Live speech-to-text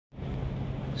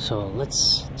So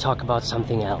let's talk about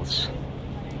something else.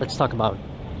 Let's talk about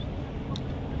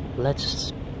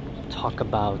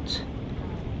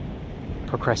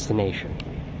procrastination.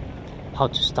 How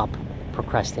to stop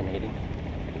procrastinating.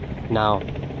 Now,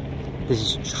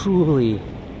 this is truly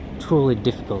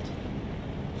difficult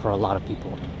for a lot of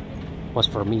people. It was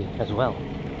for me as well,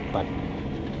 but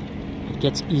it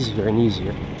gets easier and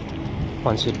easier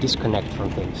once you disconnect from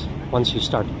things, once you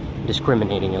start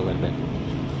discriminating a little bit.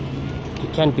 You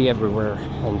can't be everywhere,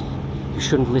 and you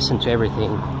shouldn't listen to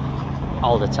everything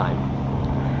all the time.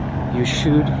 You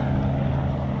should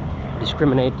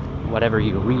discriminate whatever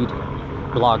you read,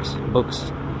 blogs,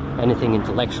 books, anything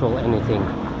intellectual, anything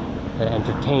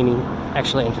entertaining,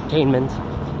 actually entertainment.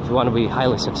 If you want to be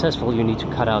highly successful, you need to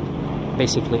cut out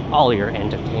basically all your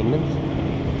entertainment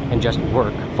and just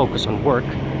work, focus on work.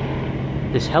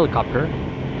 This helicopter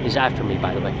is after me,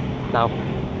 by the way. Now,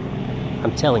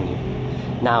 I'm telling you,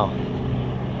 now,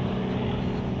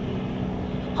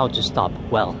 how to stop?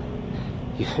 Well,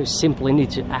 you simply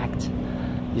need to act.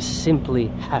 You simply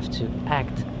have to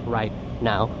act right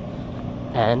now,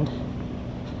 and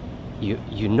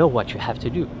you know what you have to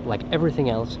do. Like everything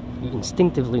else, you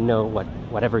instinctively know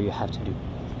whatever you have to do.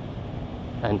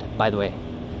 And by the way,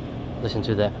 listen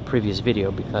to the previous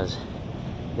video, because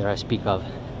there I speak of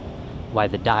why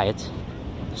the diet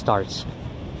starts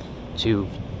to,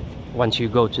 once you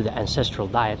go to the ancestral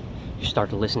diet, you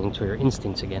start listening to your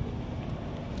instincts again.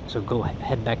 So go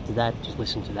head back to that, just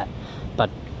listen to that. But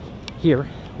here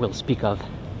we'll speak of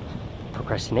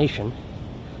procrastination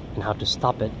and how to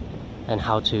stop it, and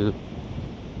how to,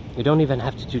 you don't even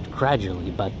have to do it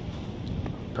gradually, but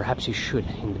perhaps you should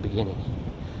in the beginning.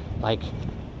 Like,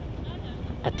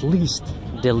 at least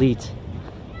delete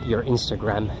your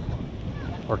Instagram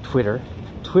or Twitter.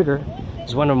 Twitter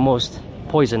is one of the most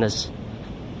poisonous,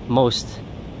 most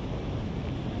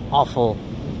awful,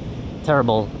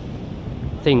 terrible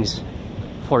things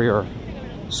for your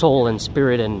soul and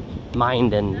spirit and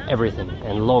mind and everything,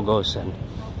 and logos and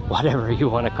whatever you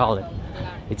want to call it.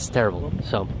 It's terrible.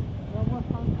 So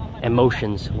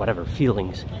emotions, whatever,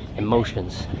 feelings,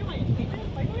 emotions,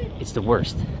 it's the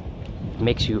worst. It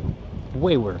makes you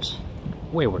way worse,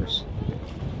 way worse.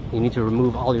 You need to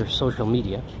remove all your social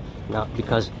media now,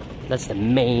 because that's the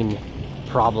main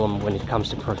problem when it comes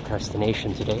to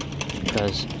procrastination today,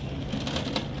 because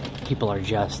people are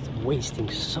just wasting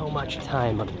so much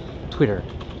time on Twitter.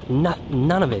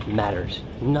 None of it matters.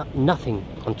 Nothing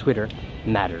on Twitter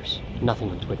matters.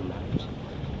 Nothing on Twitter matters.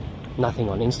 Nothing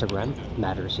on Instagram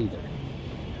matters either.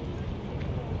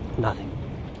 Nothing.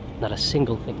 Not a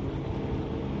single thing.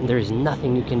 And there is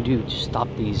nothing you can do to stop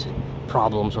these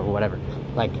problems or whatever.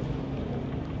 Like,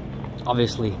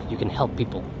 obviously you can help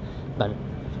people, but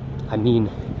I mean,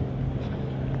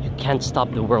 you can't stop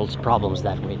the world's problems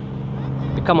that way.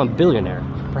 Become a billionaire.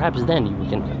 Perhaps then you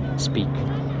can speak.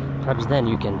 Perhaps then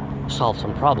you can solve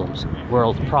some problems,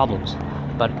 world problems.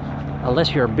 But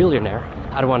unless you're a billionaire,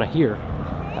 I don't want to hear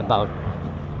about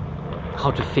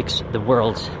how to fix the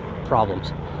world's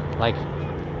problems. Like,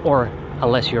 or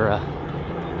unless you're a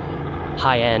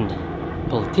high-end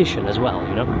politician as well,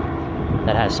 you know,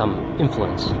 that has some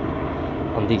influence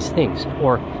on these things,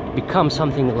 or become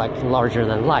something like larger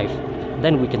than life,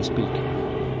 then we can speak.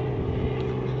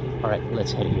 All right,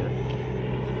 let's head here.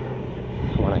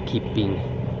 I want to keep being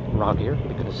around here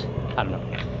because, I don't know,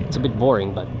 it's a bit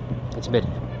boring, but it's a bit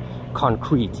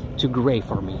concrete, too gray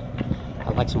for me. I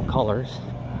like some colors,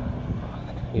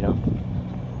 you know.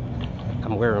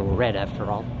 I'm wearing red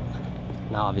after all.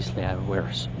 Now obviously I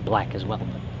wear black as well.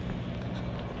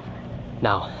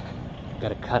 Now,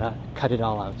 gotta cut it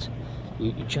all out.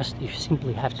 You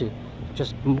simply have to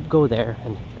just go there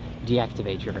and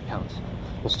deactivate your account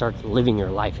and start living your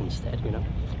life instead, you know.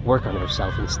 Work on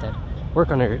yourself instead.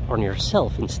 Work on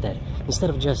yourself instead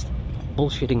of just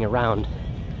bullshitting around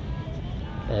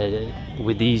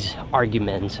with these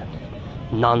arguments and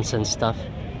nonsense stuff.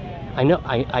 I know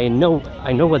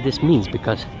what this means,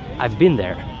 because I've been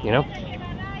there, you know.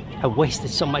 I wasted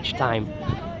so much time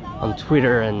on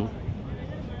Twitter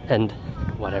and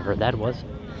whatever that was,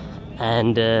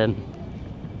 and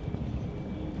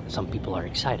some people are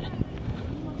excited.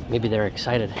 Maybe they're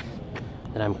excited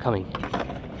that I'm coming.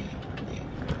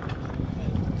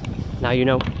 Now, you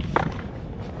know,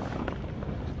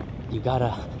 you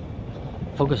gotta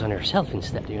focus on yourself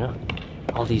instead, you know.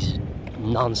 All these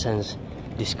nonsense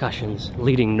discussions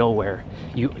leading nowhere.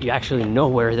 You actually know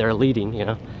where they're leading, you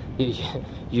know.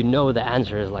 You know the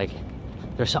answer is, like,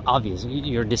 they're so obvious.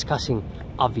 You're discussing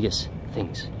obvious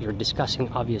things. You're discussing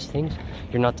obvious things.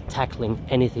 You're not tackling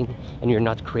anything, and you're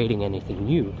not creating anything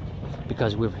new,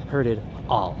 because we've heard it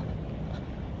all.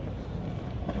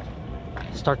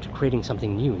 start creating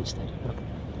something new instead.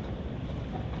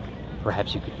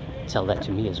 Perhaps you could tell that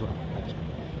to me as well. Like,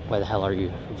 why the hell are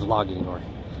you vlogging, or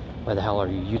why the hell are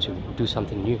you YouTubing? Do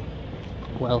something new.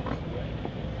 Well,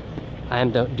 I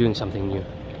am doing something new.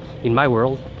 In my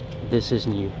world, this is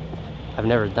new. I've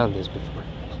never done this before.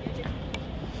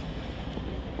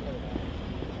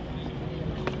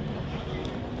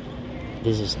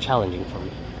 This is challenging for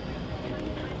me.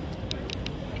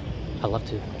 I love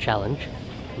to challenge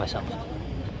myself.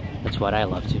 That's what I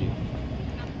love to do.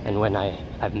 And when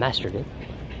I've mastered it,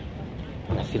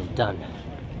 and I feel done,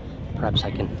 perhaps I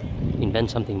can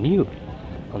invent something new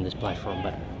on this platform,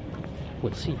 but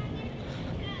we'll see.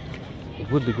 It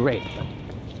would be great, but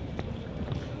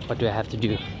what do I have to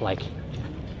do? Like,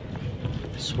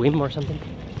 swim or something?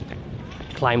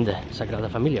 Climb the Sagrada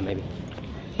Familia, maybe.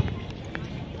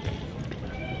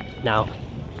 Now,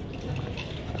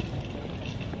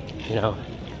 you know,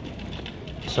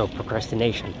 so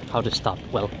procrastination, how to stop?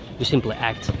 Well, you simply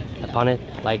act upon it.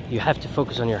 Like, you have to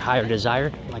focus on your higher desire,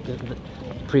 like the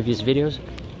previous videos.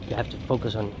 You have to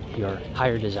focus on your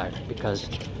higher desire, because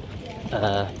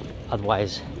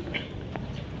otherwise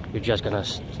you're just gonna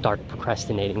start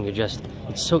procrastinating.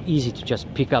 It's so easy to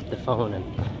just pick up the phone and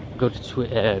go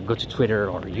to Twitter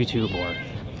or YouTube or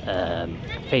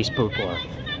Facebook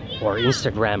or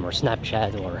Instagram or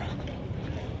Snapchat or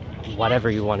whatever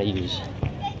you want to use,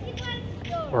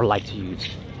 or like to use,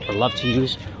 or love to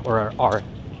use, or are,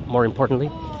 more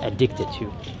importantly, addicted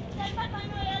to.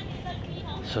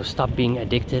 So stop being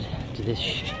addicted to this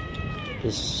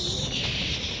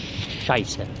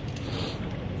scheisse.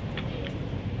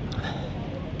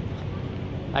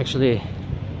 Actually,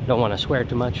 don't want to swear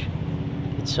too much.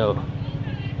 It's so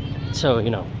you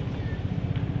know,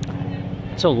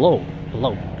 it's so low.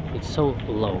 It's so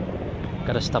low.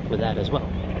 Gotta stop with that as well.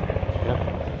 You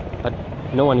know? But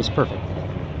no one is perfect.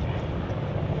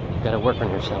 You gotta work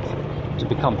on yourself to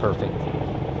become perfect.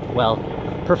 Well,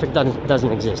 perfect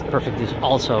doesn't exist. Perfection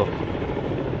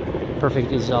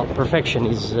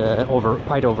is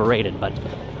quite overrated. But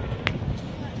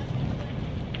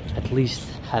at least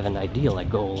have an ideal, a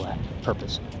goal, a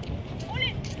purpose.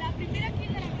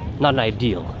 Not an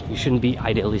ideal. You shouldn't be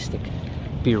idealistic.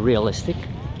 Be realistic,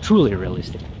 truly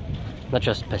realistic. Not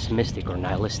just pessimistic or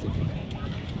nihilistic.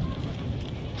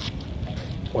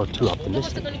 Or too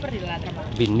optimistic.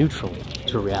 Be neutral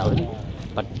to reality,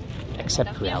 but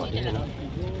accept reality, you know?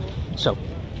 So,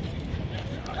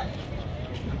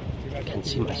 I can't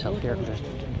see myself here, but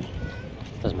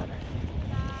doesn't matter.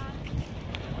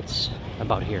 It's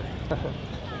about here.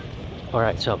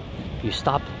 Alright, so you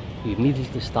stop, you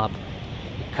immediately stop,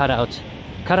 you cut out,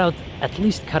 at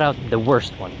least cut out the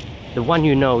worst one. The one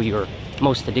you know you're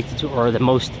most addicted to, or the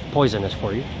most poisonous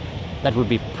for you. That would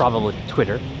be probably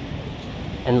Twitter.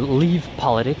 And leave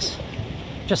politics.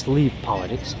 Just leave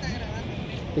politics.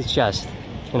 It's just,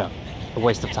 you know, a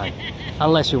waste of time.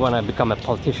 Unless you want to become a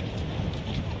politician.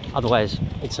 Otherwise,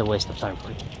 it's a waste of time for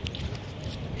you.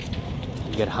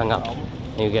 You get hung up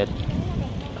and you get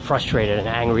frustrated and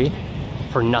angry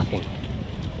for nothing.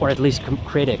 Or at least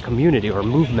create a community or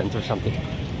movement or something.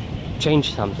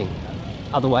 Change something.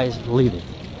 Otherwise, leave it.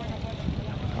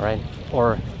 Alright?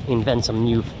 Or invent some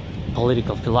new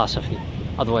political philosophy.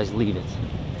 Otherwise, leave it.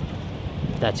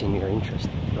 That's in your interest.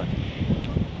 But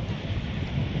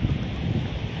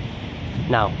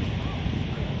now,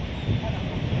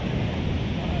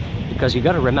 because you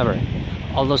gotta remember,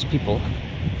 all those people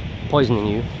poisoning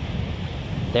you,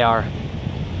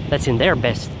 that's in their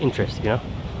best interest, you know,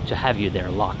 to have you there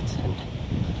locked, and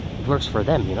it works for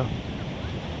them, you know.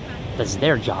 That's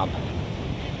their job.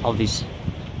 All these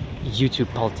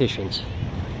YouTube politicians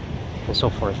and so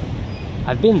forth.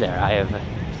 I've been there. I have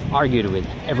argued with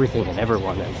everything and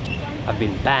everyone, and I've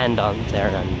been banned on there,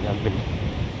 and I've been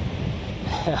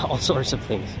all sorts of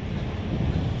things.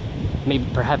 Maybe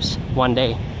perhaps one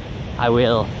day I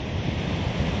will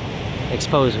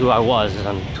expose who I was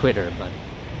on Twitter, but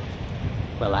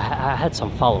well, I had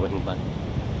some following, but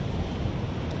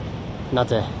not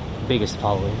the biggest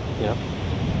following, you know.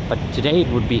 But today it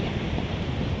would be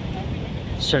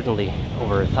certainly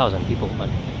over 1,000 people, but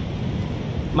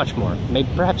much more, maybe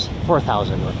perhaps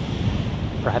 4,000 or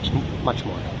perhaps much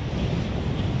more.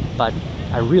 But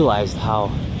I realized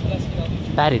how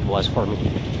bad it was for me,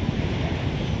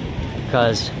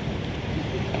 because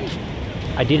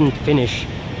I didn't finish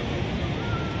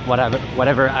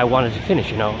whatever I wanted to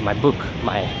finish, you know, my book,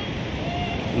 my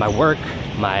work,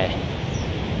 my,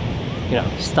 you know,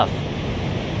 stuff,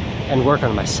 and work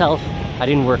on myself. I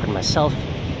didn't work on myself.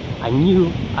 I knew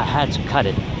I had to cut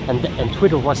it, and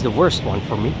Twitter was the worst one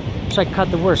for me, so I cut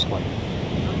the worst one.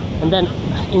 And then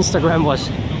Instagram was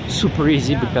super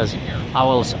easy because I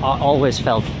always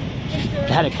felt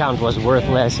that account was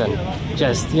worthless and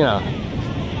just, you know,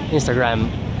 Instagram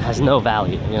has no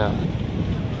value, you know.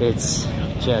 It's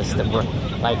just the worst.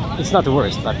 Like, it's not the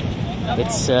worst, but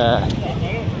it's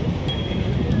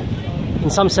in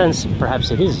some sense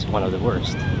perhaps it is one of the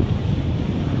worst.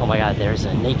 Oh my god, there's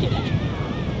a naked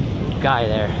guy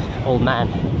there, old man,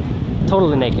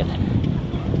 totally naked.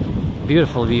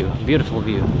 Beautiful view, beautiful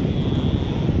view.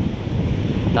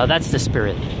 Now that's the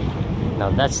spirit. Now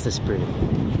that's the spirit.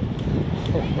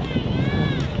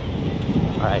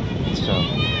 Alright, so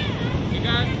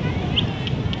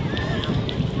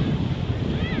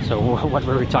what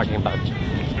were we talking about?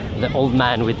 The old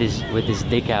man with his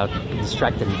dick out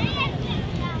distracted me.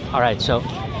 Alright, so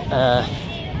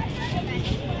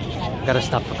gotta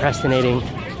stop procrastinating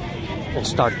and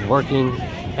start working.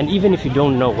 And even if you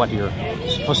don't know what you're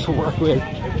supposed to work with,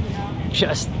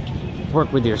 just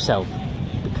work with yourself,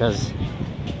 because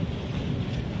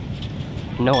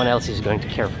no one else is going to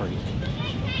care for you.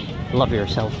 Love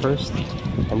yourself first,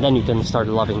 and then you can start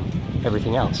loving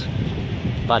everything else.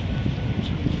 But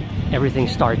everything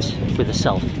starts with the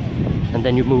self, and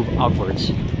then you move outwards,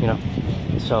 you know.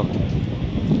 So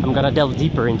I'm gonna delve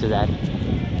deeper into that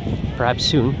perhaps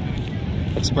soon,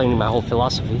 explaining my whole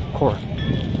philosophy, core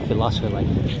philosophy, like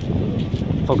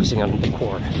focusing on the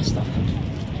core and stuff.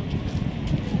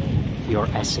 Your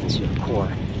essence, your core,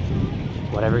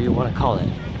 whatever you want to call it.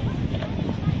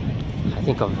 I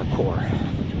think of the core.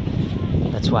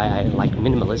 That's why I like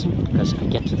minimalism, because I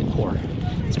get to the core.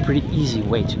 It's a pretty easy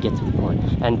way to get to the core.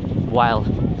 And while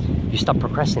you stop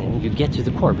procrastinating, you get to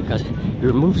the core because you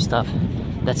remove stuff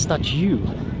that's not you.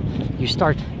 You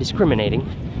start discriminating,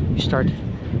 you start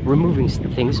removing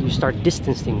things, you start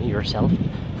distancing yourself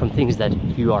from things that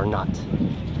you are not.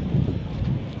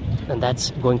 And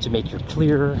that's going to make you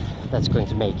clearer, that's going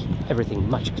to make everything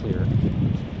much clearer.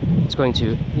 It's going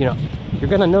to, you know, you're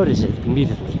gonna notice it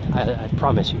immediately. I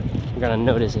promise you, you're gonna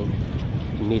notice it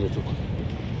immediately.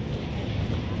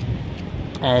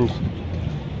 And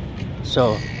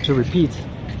so, to repeat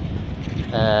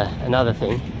another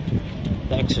thing,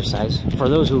 the exercise, for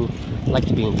those who like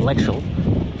to be intellectual,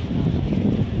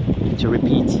 to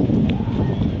repeat,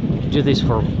 do this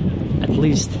for at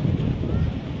least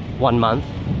 1 month.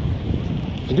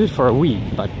 You can do it for a week,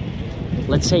 but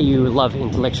let's say you love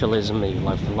intellectualism and you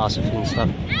love philosophy and stuff.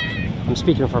 I'm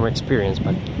speaking from experience,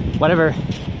 but whatever,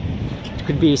 it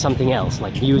could be something else,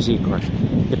 like music or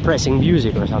depressing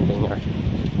music or something, or,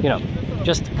 you know,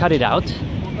 just cut it out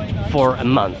for a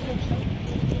month.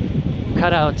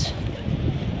 Cut out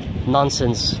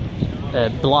nonsense,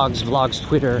 blogs, vlogs,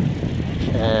 Twitter,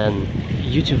 and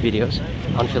YouTube videos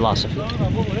on philosophy.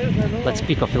 Let's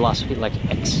speak of philosophy like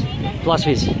X.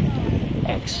 Philosophy is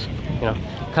X, you know.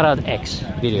 Cut out X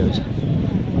videos.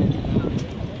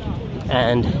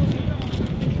 And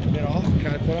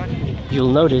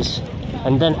you'll notice,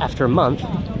 and then after a month,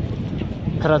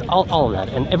 cut out all of that.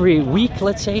 And every week,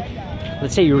 let's say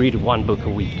you read 1 book a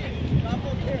week.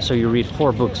 So you read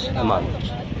 4 books a month.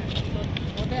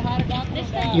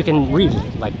 You can read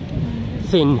like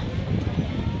thin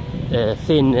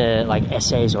like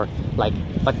essays, or like,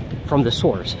 but from the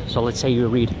source. So let's say you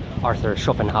read Arthur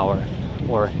Schopenhauer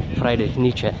or Friedrich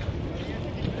Nietzsche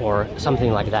or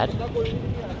something like that.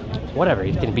 Whatever,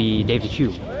 it can be David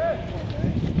Hume.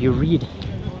 You read,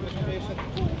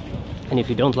 and if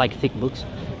you don't like thick books,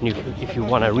 and if you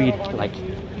want to read like,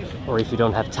 or if you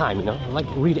don't have time, you know, like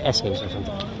read essays or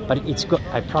something. But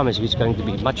I promise you, it's going to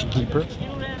be much deeper.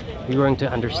 You're going to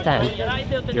understand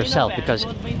yourself because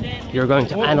you're going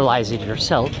to analyze it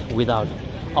yourself without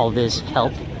all this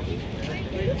help,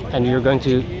 and you're going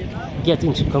to get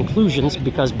into conclusions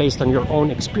because based on your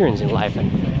own experience in life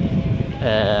and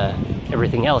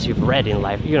everything else you've read in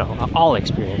life, you know, all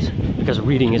experience, because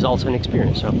reading is also an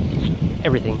experience, so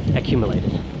everything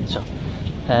accumulated. So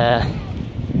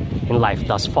in life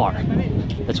thus far,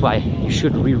 that's why you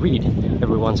should reread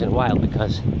every once in a while,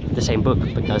 because the same book,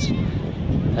 because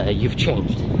you've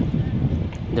changed.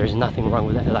 There's nothing wrong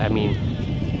with that. I mean,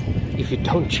 if you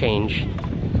don't change,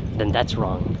 then that's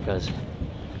wrong, because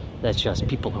that's just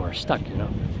people who are stuck, you know.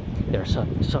 They're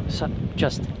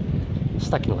just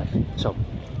stuck in life. So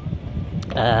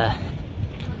I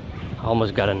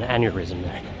almost got an aneurysm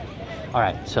there. All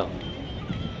right, so,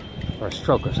 or a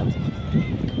stroke or something.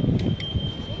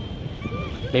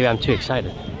 Maybe I'm too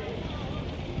excited.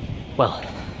 Well,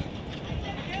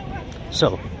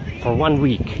 so for 1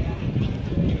 week,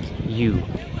 you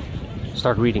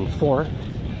start reading 4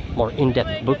 more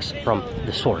in-depth books from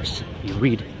the source. You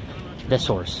read the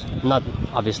source, not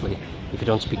obviously if you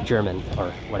don't speak German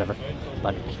or whatever,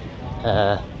 but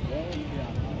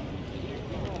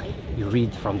you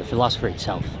read from the philosopher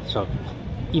itself. So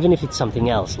even if it's something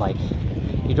else, like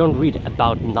you don't read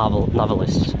about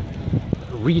novelists,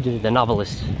 read the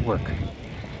novelist's work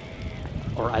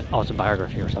or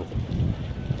autobiography or something.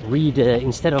 Read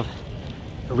instead of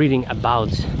reading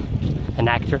about an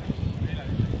actor,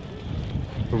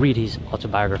 read his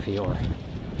autobiography, or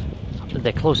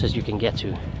the closest you can get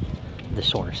to the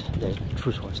source, the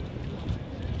true source,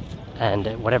 and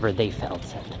whatever they felt,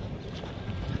 and,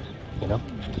 you know,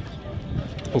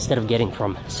 instead of getting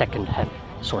from second-hand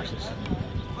sources.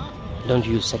 Don't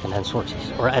use second-hand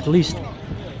sources, or at least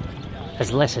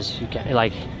as less as you can,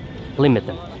 like limit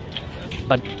them.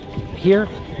 But here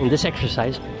in this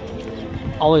exercise,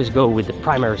 always go with the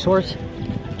primary source.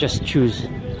 Just choose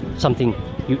something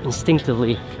you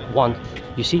instinctively want.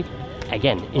 You see,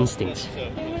 again, instincts.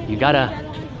 You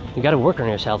gotta work on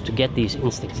yourself to get these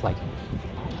instincts. Like,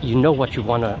 you know what you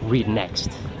want to read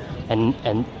next, and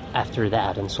after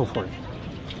that, and so forth.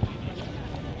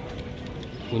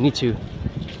 You need to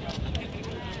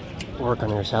work on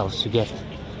yourselves to get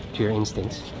to your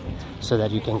instincts, so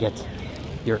that you can get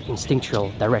your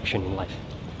instinctual direction in life.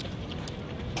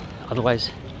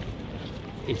 Otherwise,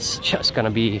 it's just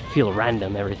gonna feel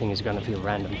random. Everything is gonna feel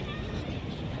random.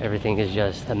 Everything is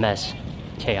just a mess,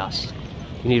 chaos.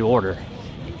 You need order,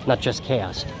 not just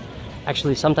chaos.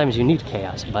 Actually, sometimes you need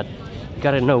chaos, but you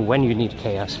gotta know when you need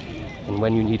chaos and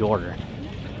when you need order.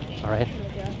 All right?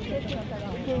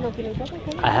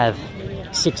 I have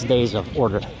 6 days of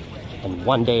order and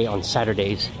 1 day on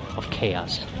Saturdays of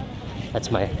chaos.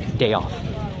 That's my day off.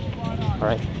 All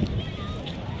right?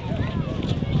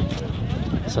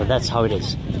 So that's how it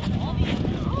is.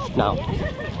 Now,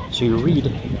 so you read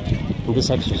in this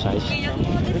exercise,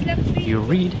 you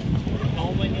read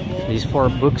these 4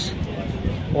 books,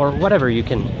 or whatever you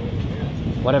can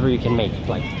make,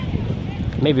 like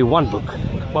maybe 1 book.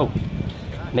 Whoa,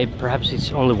 maybe perhaps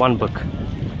it's only 1 book,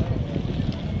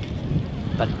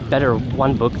 but better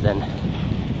 1 book than.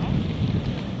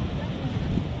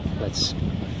 Let's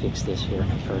fix this here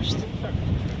first.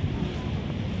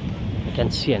 I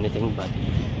can't see anything, but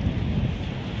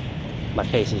my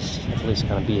face is at least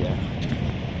gonna be there.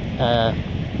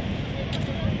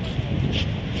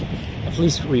 At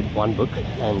least read 1 book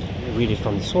and read it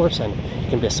from the source, and it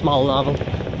can be a small novel.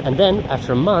 And then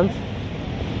after a month,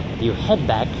 you head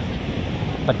back,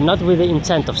 but not with the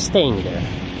intent of staying there.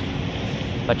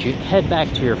 But you head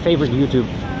back to your favorite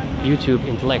YouTube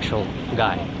intellectual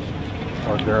guy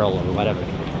or girl or whatever,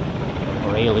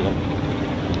 or alien.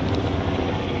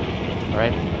 All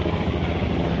right.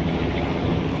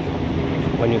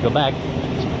 When you go back,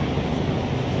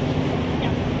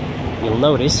 you'll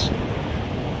notice.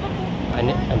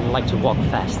 I like to walk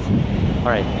fast. All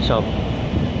right, so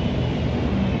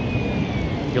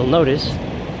you'll notice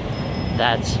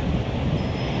that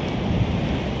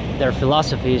their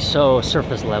philosophy is so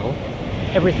surface level.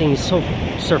 Everything is so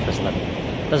surface level.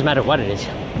 Doesn't matter what it is.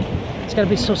 It's gotta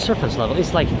be so surface level.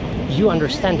 It's like you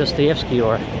understand Dostoevsky,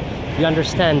 or you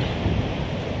understand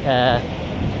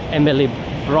Emily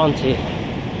Bronte.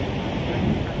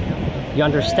 You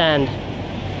understand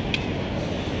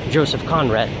Joseph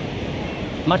Conrad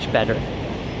much better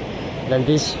than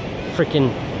this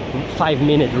freaking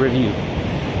 5-minute review.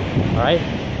 Alright?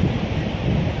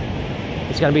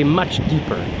 It's gonna be much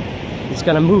deeper. It's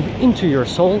gonna move into your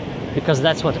soul, because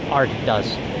that's what art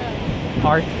does.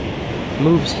 Art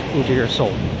moves into your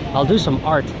soul. I'll do some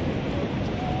art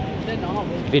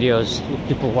videos if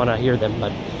people want to hear them,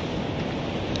 but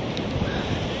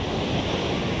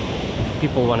if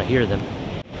people want to hear them,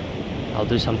 I'll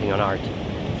do something on art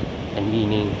and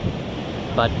meaning.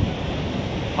 But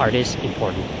art is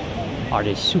important. Art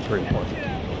is super important.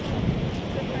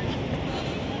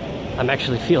 I'm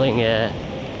actually feeling,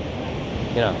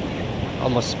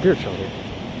 almost spiritual here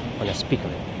when I speak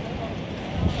of it.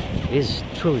 It is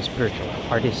truly spiritual.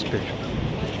 Art is spiritual.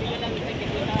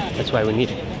 That's why we need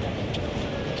it.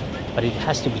 But it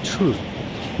has to be true.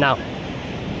 Now,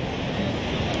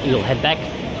 you'll head back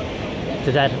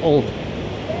to that old.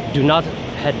 Do not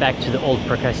head back to the old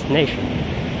procrastination,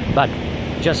 but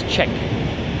just check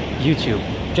YouTube.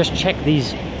 Just check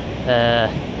these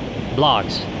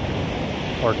blogs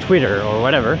or Twitter or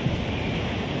whatever.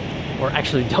 Or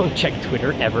actually, don't check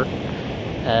Twitter ever.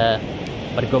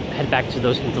 But go head back to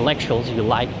those intellectuals you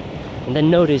like, and then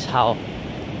notice how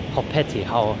petty,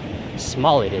 how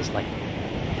small it is. Like,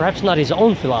 perhaps not his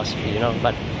own philosophy,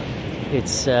 but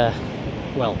it's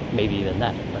well, maybe even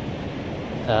that.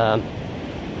 But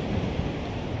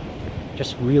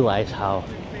just realize how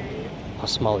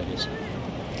small it is.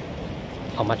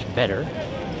 How much better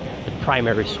the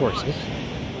primary source is.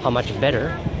 How much better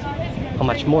how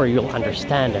much more you'll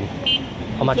understand and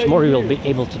how much more you'll be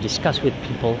able to discuss with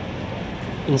people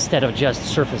instead of just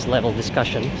surface level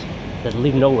discussions that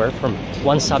lead nowhere from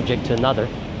one subject to another.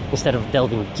 Instead of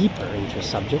delving deeper into a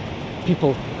subject,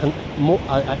 people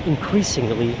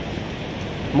increasingly,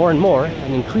 more and more,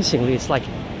 and increasingly, it's like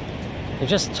they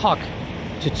just talk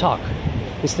to talk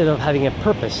instead of having a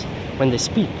purpose when they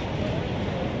speak.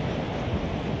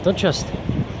 Don't just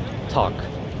talk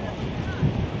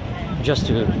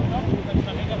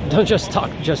don't just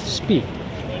talk just to speak.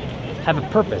 Have a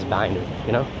purpose behind it,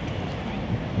 you know?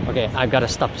 Okay, I've got to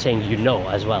stop saying you know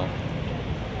as well.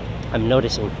 I'm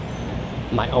noticing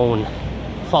my own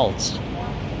faults,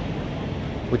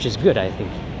 which is good, I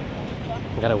think.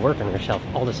 You gotta work on yourself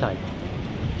all the time.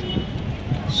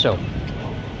 So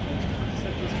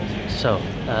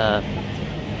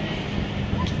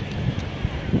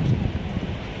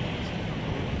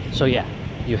yeah,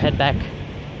 you head back,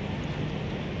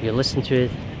 you listen to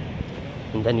it,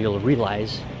 and then you'll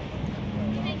realize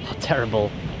how terrible,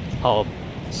 how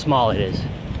small it is,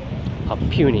 how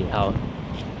puny, how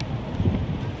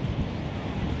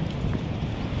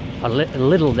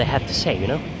little they have to say, you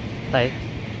know? Like,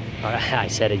 I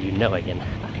said it, you know, again.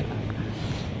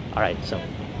 Alright, so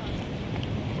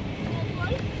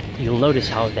you'll notice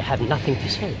how they have nothing to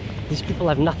say. These people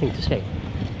have nothing to say.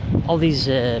 All these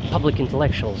public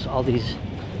intellectuals, all these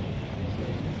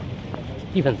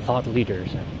even thought leaders,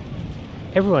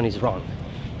 everyone is wrong.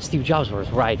 Steve Jobs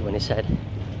was right when he said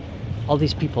all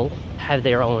these people have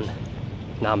their own,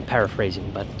 now I'm paraphrasing,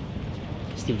 but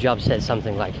Steve Jobs said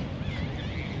something like,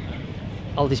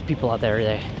 all these people out there,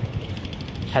 they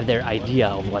have their idea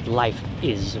of what life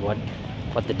is, what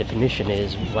the definition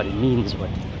is, what it means,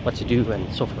 what to do, and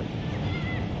so forth.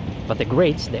 But the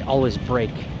greats, they always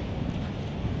break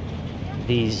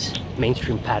these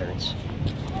mainstream patterns.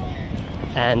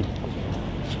 And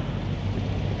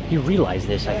he realized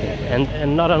this, I think.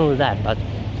 And not only that, but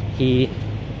he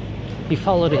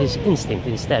followed his instinct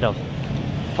instead of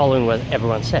following what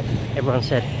everyone said. Everyone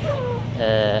said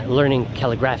learning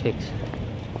calligraphy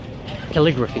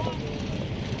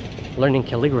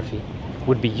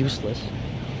would be useless,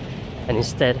 and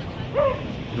instead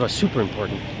it was super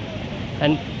important.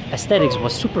 And aesthetics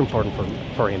was super important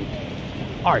for him.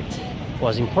 Art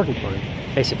was important for him,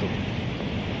 basically.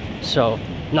 So,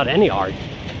 not any art,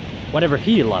 whatever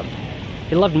he loved.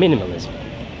 He loved minimalism.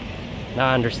 Now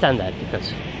I understand that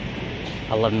because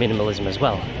I love minimalism as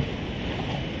well.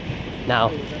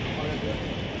 Now,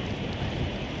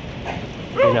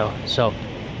 you know, so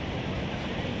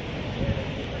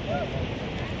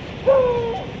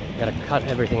gotta cut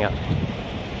everything out.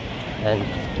 And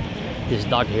this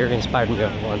dog here inspired me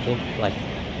of one thing. Like,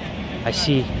 I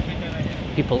see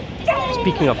people,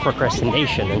 speaking of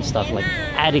procrastination and stuff, like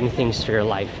adding things to your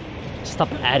life.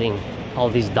 Stop adding all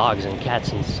these dogs and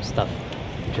cats and stuff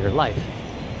to your life.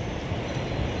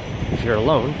 If you're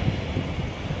alone,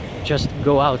 just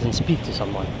go out and speak to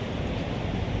someone.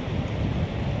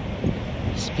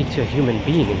 Speak to a human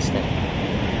being instead.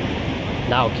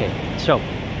 Now, okay, so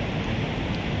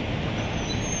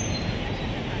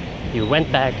you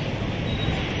went back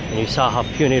and you saw how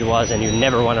puny it was and you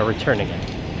never want to return again.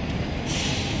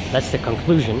 That's the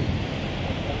conclusion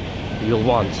you'll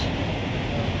want,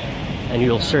 and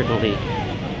you'll certainly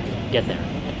get there.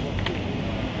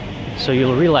 So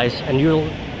you'll realize, and you'll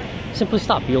simply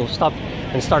stop. You'll stop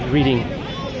and start reading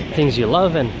things you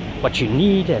love and what you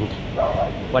need and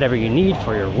whatever you need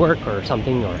for your work or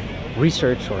something, or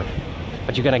research,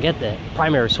 but you're gonna get the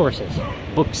primary sources,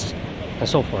 books and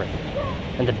so forth.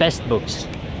 And the best books.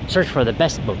 Search for the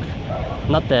best book,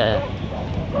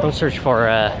 don't search for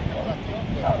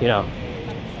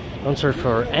don't search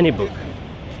for any book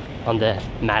on the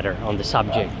matter, on the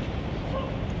subject.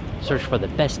 Search for the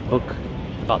best book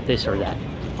about this or that.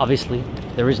 Obviously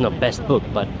there is no best book,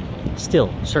 but still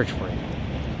search for it,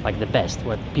 like the best,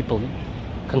 what people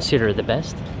consider the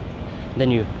best.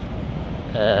 Then you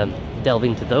delve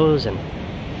into those,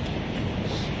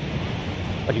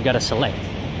 but you gotta select,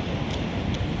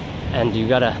 and you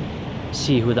gotta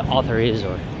see who the author is,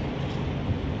 or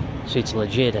so it's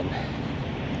legit and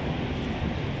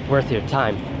worth your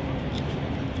time.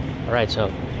 Alright, so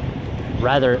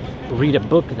rather read a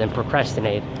book than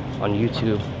procrastinate on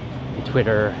YouTube and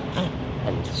Twitter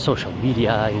and social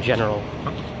media in general.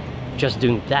 Just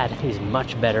doing that is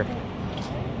much better,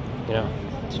 you know,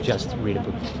 to just read a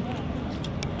book.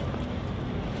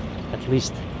 At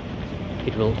least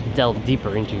it will delve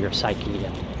deeper into your psyche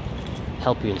and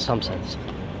help you in some sense.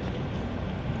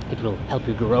 It will help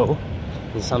you grow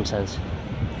in some sense.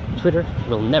 Twitter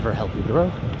will never help you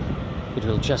grow. It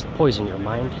will just poison your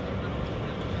mind.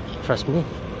 Trust me.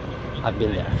 I've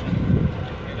been there,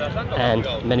 and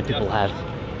many people have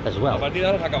as well.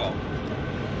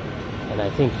 And I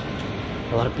think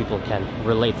a lot of people can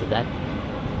relate to that.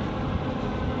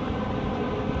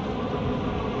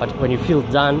 But when you feel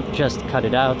done, just cut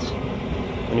it out.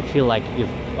 When you feel like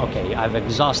okay, I've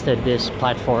exhausted this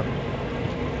platform,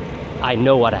 I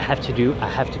know what I have to do, I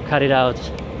have to cut it out,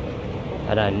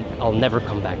 and I'll never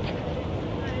come back.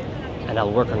 And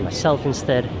I'll work on myself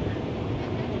instead.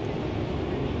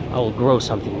 I will grow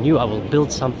something new, I will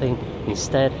build something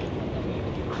instead,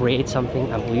 create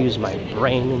something, I will use my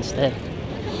brain instead.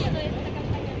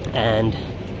 And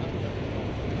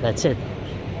that's it.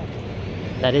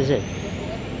 That is it.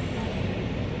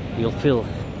 You'll feel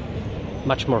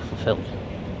much more fulfilled,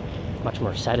 much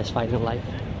more satisfied in life.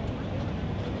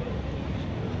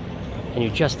 And you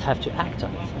just have to act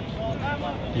on it.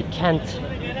 You can't,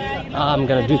 I'm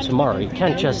gonna do tomorrow. You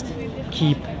can't just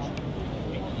keep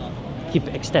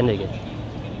extending it,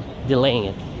 delaying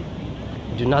it.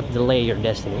 Do not delay your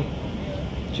destiny.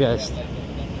 Just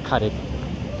cut it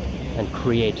and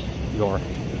create your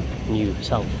new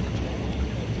self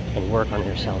and work on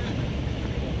yourself.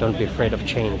 Don't be afraid of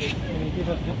change.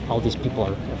 All these people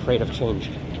are afraid of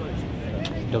change.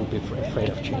 Don't be afraid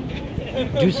of change.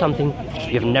 Do something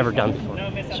you've never done before.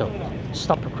 So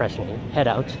stop procrastinating, head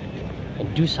out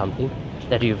and do something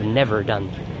that you've never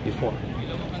done before.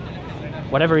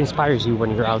 Whatever inspires you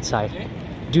when you're outside,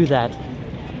 do that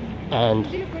and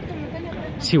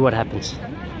see what happens.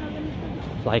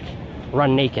 Like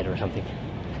run naked or something.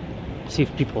 See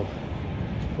if people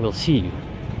will see you.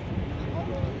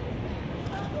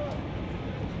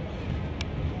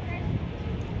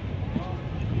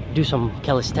 Do some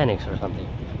calisthenics or something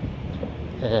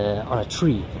on a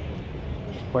tree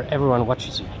where everyone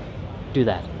watches you. Do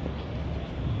that.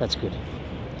 That's good.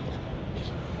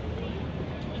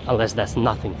 Unless that's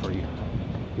nothing for you.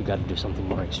 You gotta do something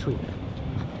more extreme.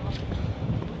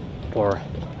 Or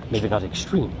maybe not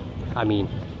extreme. I mean,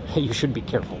 you should be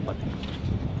careful, but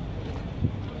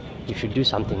you should do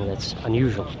something that's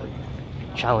unusual for you.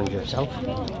 Challenge yourself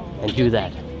and do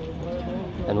that.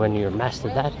 And when you're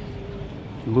mastered that,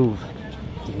 move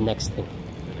to the next thing.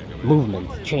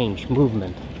 Movement, change,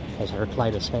 movement, as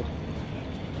Heraclitus said.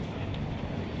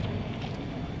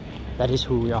 That is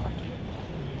who we are.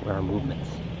 We're a movement.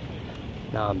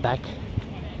 Now I'm back,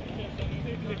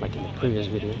 like in the previous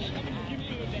videos.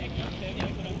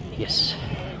 Yes.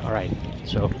 Alright,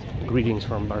 so greetings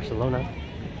from Barcelona.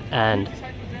 And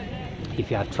if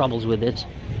you have troubles with it,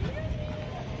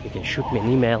 you can shoot me an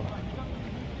email.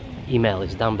 Email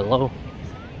is down below.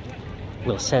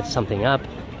 We'll set something up.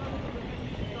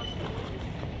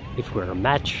 If we're a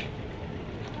match,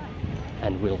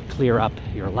 and we'll clear up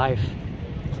your life.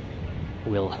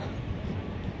 We'll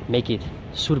make it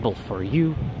suitable for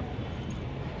you,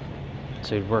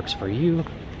 so it works for you.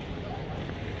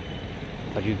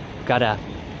 But you gotta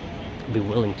be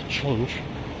willing to change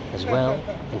as well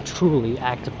and truly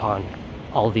act upon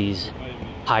all these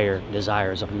higher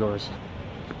desires of yours.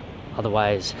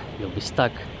 Otherwise, you'll be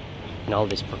stuck in all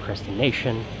this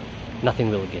procrastination.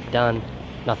 Nothing will get done,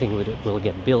 nothing will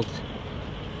get built,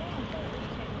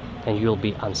 and you'll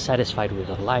be unsatisfied with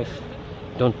your life.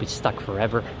 Don't be stuck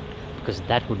forever, because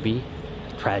that would be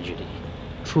a tragedy,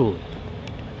 truly.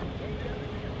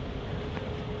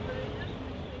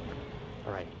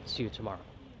 Alright, see you tomorrow.